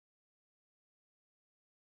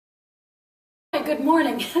Hi, good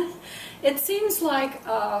morning. It seems like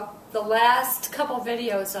the last couple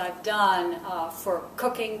videos I've done for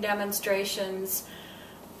cooking demonstrations,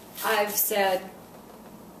 I've said,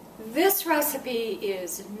 this recipe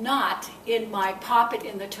is not in my Pop It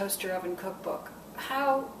in the Toaster Oven cookbook.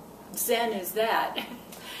 How zen is that?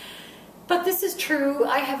 But this is true.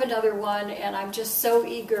 I have another one and I'm just so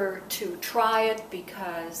eager to try it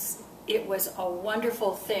because it was a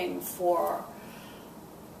wonderful thing for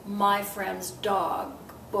my friend's dog,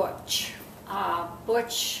 Butch.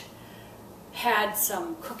 Butch had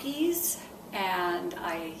some cookies and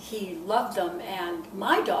he loved them, and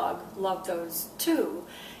my dog loved those too.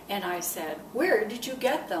 And I said, "Where did you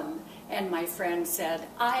get them?" And my friend said,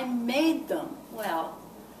 "I made them." Well,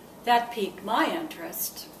 that piqued my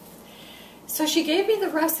interest. So she gave me the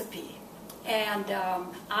recipe, and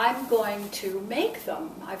I'm going to make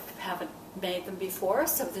them. I haven't made them before,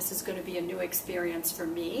 so this is going to be a new experience for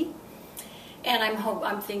me. And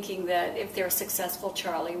I'm thinking that if they're successful,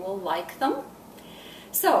 Charlie will like them.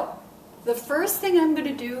 So the first thing I'm going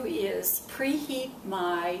to do is preheat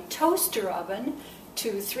my toaster oven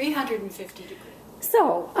to 350 degrees.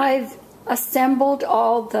 So I've assembled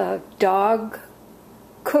all the dog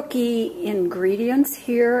cookie ingredients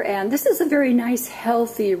here, and this is a very nice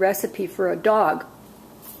healthy recipe for a dog.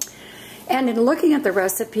 And in looking at the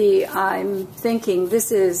recipe, I'm thinking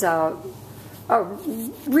this is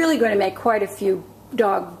really going to make quite a few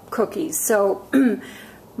dog cookies. So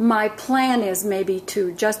my plan is maybe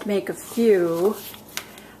to just make a few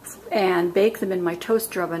and bake them in my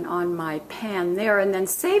toaster oven on my pan there, and then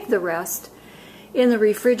save the rest in the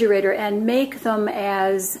refrigerator and make them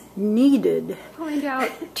as needed. I'll point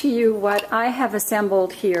out to you what I have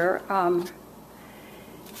assembled here.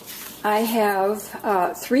 I have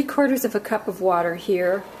 3/4 of a cup of water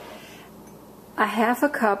here, a 1/2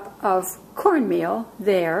 cup of cornmeal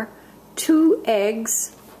there, 2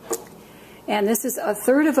 eggs, and this is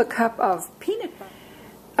 1/3 of a cup of peanut butter,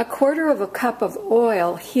 1/4 of a cup of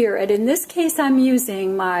oil here, and in this case I'm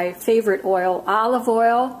using my favorite oil, olive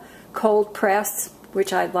oil, cold press,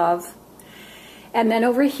 which I love. And then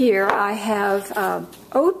over here I have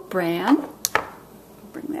oat bran.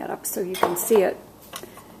 Bring that up so you can see it.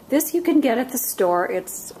 This you can get at the store.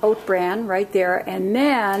 It's oat bran right there. And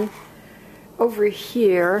then over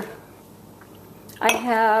here I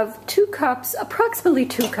have 2 cups, approximately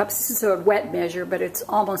 2 cups, this is a wet measure, but it's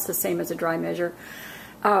almost the same as a dry measure,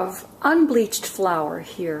 of unbleached flour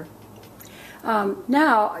here.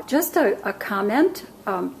 Now, just a comment.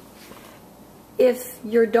 If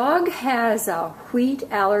your dog has a wheat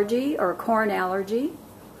allergy or corn allergy,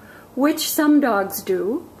 which some dogs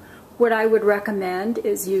do, what I would recommend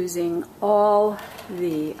is using all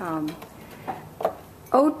the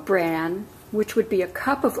oat bran, which would be a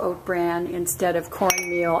cup of oat bran instead of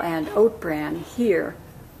cornmeal and oat bran here.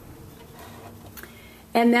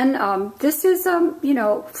 And then this is, you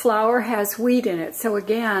know, flour has wheat in it. So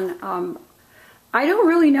again, I don't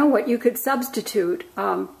really know what you could substitute,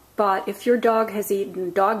 but if your dog has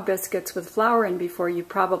eaten dog biscuits with flour in before, you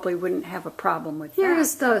probably wouldn't have a problem with that.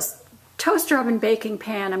 Here's the toaster oven baking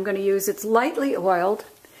pan I'm going to use. It's lightly oiled.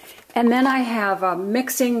 And then I have a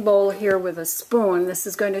mixing bowl here with a spoon. This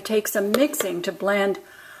is going to take some mixing to blend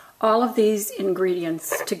all of these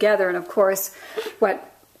ingredients together. And of course,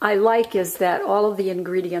 what I like is that all of the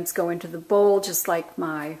ingredients go into the bowl just like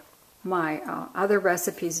my other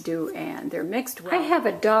recipes do, and they're mixed well. I have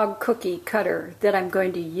a dog cookie cutter that I'm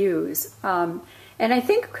going to use. And I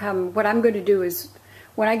think what I'm going to do is,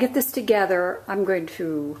 when I get this together, I'm going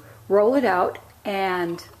to roll it out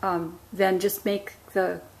and then just make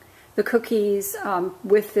the cookies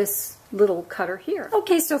with this little cutter here.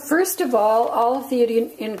 Okay, so first of all of the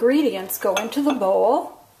ingredients go into the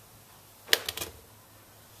bowl.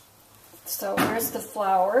 So here's the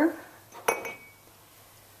flour,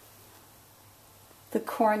 the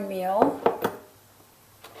cornmeal,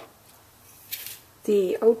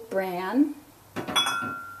 the oat bran,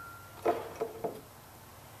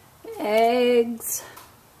 eggs,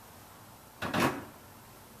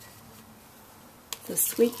 the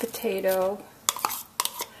sweet potato,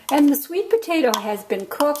 and the sweet potato has been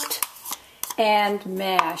cooked and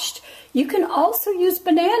mashed. You can also use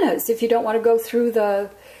bananas if you don't want to go through the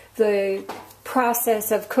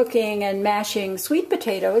process of cooking and mashing sweet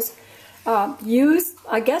potatoes.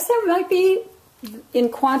 I guess there might be in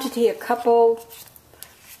quantity a couple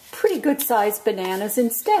pretty good sized bananas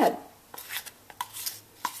instead.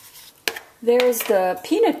 There's the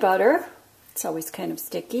peanut butter. It's always kind of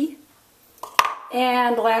sticky.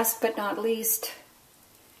 And last but not least,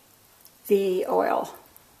 the oil.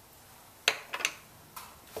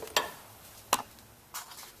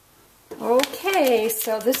 Okay.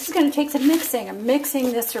 so this is going to take some mixing. I'm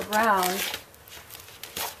mixing this around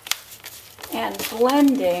and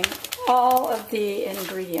blending all of the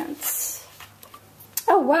ingredients.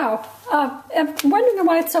 Oh, wow. I'm wondering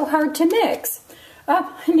why it's so hard to mix.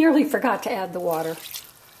 I nearly forgot to add the water.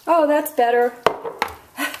 Oh, that's better.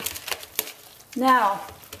 Now,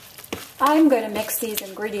 I'm going to mix these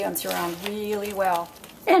ingredients around really well.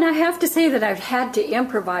 And I have to say that I've had to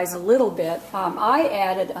improvise a little bit. I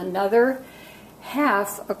added another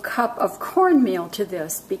half a cup of cornmeal to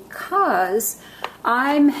this because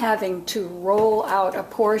I'm having to roll out a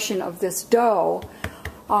portion of this dough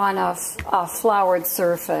on a floured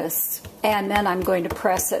surface, and then I'm going to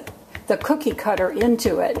press it, the cookie cutter,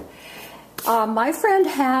 into it. My friend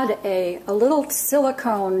had a little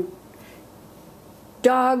silicone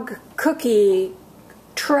dog cookie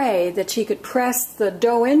tray that she could press the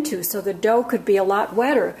dough into so the dough could be a lot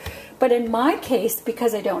wetter. But in my case,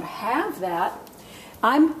 because I don't have that,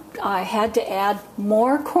 I had to add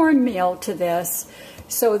more cornmeal to this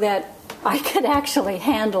so that I could actually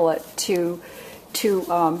handle it to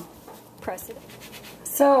press it.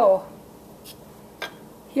 So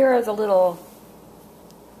here are the little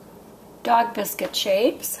dog biscuit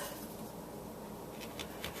shapes,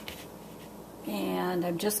 and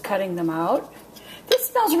I'm just cutting them out. This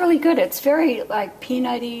smells really good. It's very like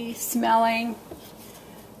peanutty smelling.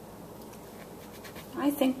 I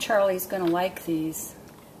think Charlie's going to like these.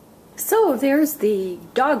 So there's the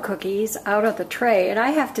dog cookies out of the tray, and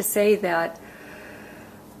I have to say that,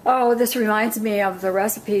 oh, this reminds me of the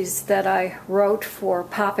recipes that I wrote for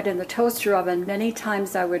Pop It in the Toaster Oven. Many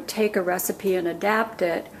times I would take a recipe and adapt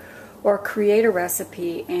it, or create a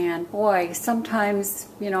recipe, and boy, sometimes,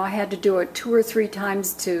 you know, I had to do it 2 or 3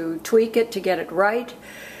 times to tweak it to get it right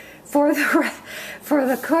for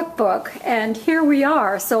the cookbook. And here we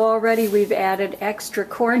are. So already we've added extra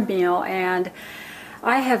cornmeal, and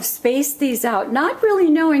I have spaced these out, not really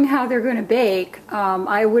knowing how they're going to bake.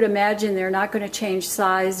 I would imagine they're not going to change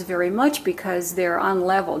size very much because they're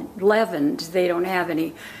leavened. They don't have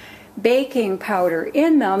any baking powder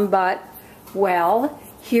in them, but, well,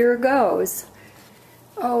 here goes.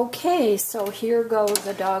 Okay, so here go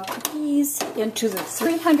the dog cookies into the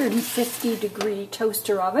 350-degree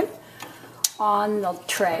toaster oven on the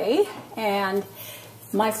tray. And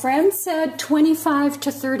my friend said 25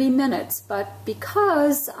 to 30 minutes, but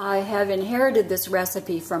because I have inherited this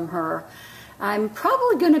recipe from her, I'm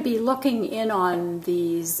probably going to be looking in on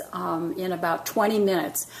these in about 20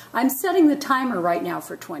 minutes. I'm setting the timer right now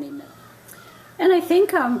for 20 minutes. And I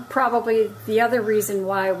think probably the other reason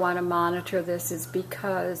why I want to monitor this is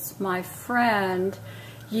because my friend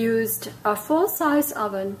used a full-size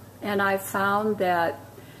oven, and I found that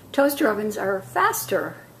toaster ovens are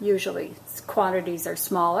faster usually. Quantities are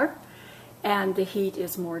smaller, and the heat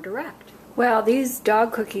is more direct. Well, these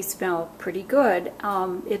dog cookies smell pretty good.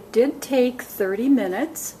 It did take 30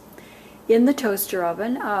 minutes in the toaster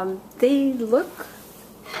oven. They look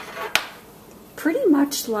pretty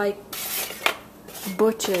much like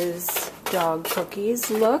Butch's dog cookies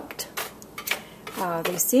looked.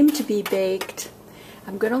 They seem to be baked.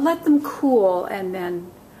 I'm going to let them cool, and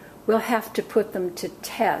then we'll have to put them to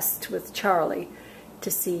test with Charlie to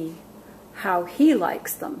see how he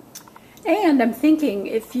likes them. And I'm thinking,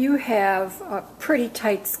 if you have a pretty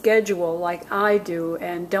tight schedule like I do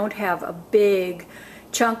and don't have a big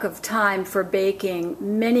chunk of time for baking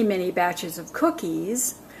many, many batches of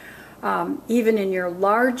cookies, even in your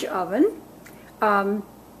large oven,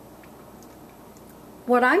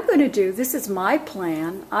 what I'm going to do, this is my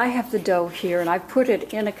plan. I have the dough here, and I put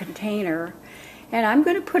it in a container, and I'm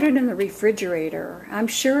going to put it in the refrigerator. I'm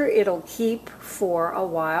sure it'll keep for a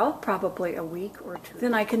while, probably a week or 2.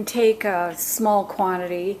 Then I can take a small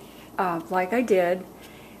quantity, like I did,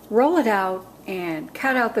 roll it out, and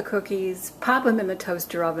cut out the cookies, pop them in the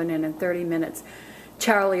toaster oven, and in 30 minutes,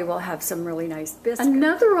 Charlie will have some really nice biscuits.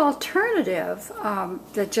 Another alternative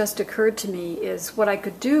that just occurred to me is what I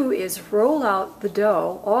could do is roll out the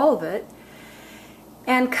dough, all of it,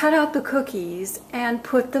 and cut out the cookies and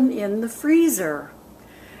put them in the freezer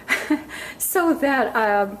so that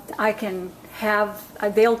I can have,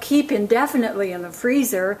 they'll keep indefinitely in the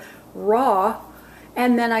freezer raw,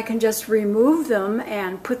 and then I can just remove them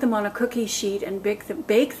and put them on a cookie sheet and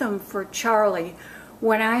bake them for Charlie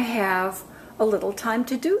when I have a little time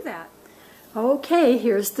to do that. Okay,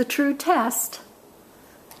 here's the true test.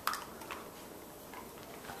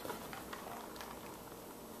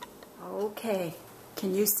 Okay,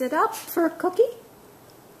 can you sit up for a cookie?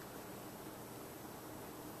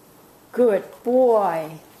 Good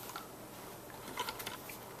boy.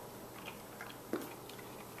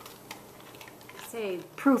 say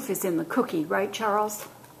proof is in the cookie, right, Charles?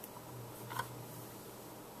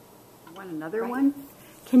 Want another one?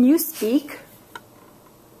 Can you speak?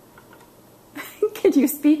 Can you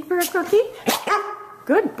speak for a cookie?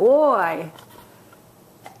 Good boy.